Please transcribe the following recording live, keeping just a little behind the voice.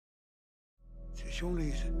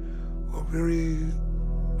Shoshones were very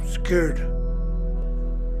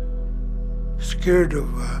scared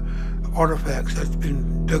of artifacts that's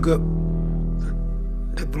been dug up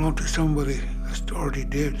that belong to somebody that's already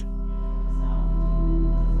dead.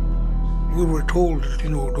 We were told,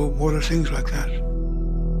 don't bother things like that.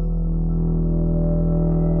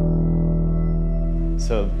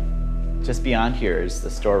 So just beyond here is the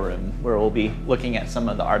storeroom where we'll be looking at some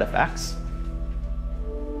of the artifacts.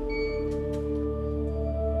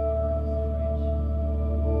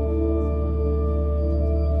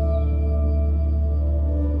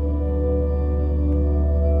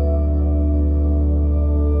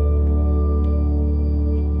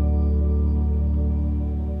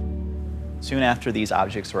 Soon after these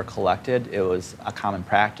objects were collected, it was a common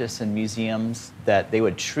practice in museums that they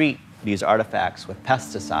would treat these artifacts with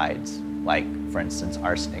pesticides, like, for instance,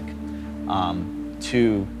 arsenic,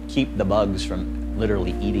 to keep the bugs from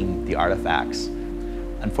literally eating the artifacts.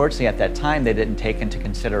 Unfortunately, at that time, they didn't take into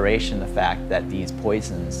consideration the fact that these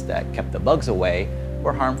poisons that kept the bugs away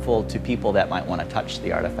were harmful to people that might want to touch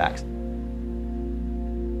the artifacts.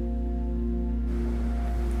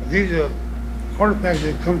 These artifacts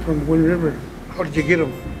that come from Wind River, how did you get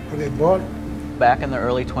them? Were they bought? Back in the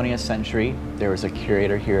early 20th century, there was a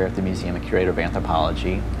curator here at the museum, a curator of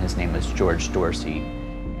anthropology. His name was George Dorsey.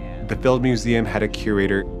 The Field Museum had a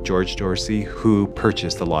curator, George Dorsey, who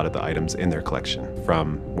purchased a lot of the items in their collection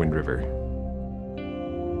from Wind River.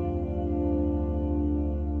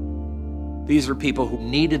 These were people who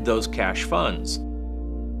needed those cash funds.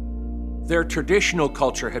 Their traditional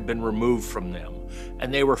culture had been removed from them,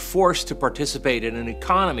 and they were forced to participate in an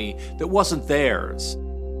economy that wasn't theirs.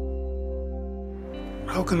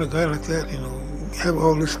 How can a guy like that, have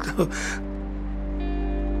all this stuff?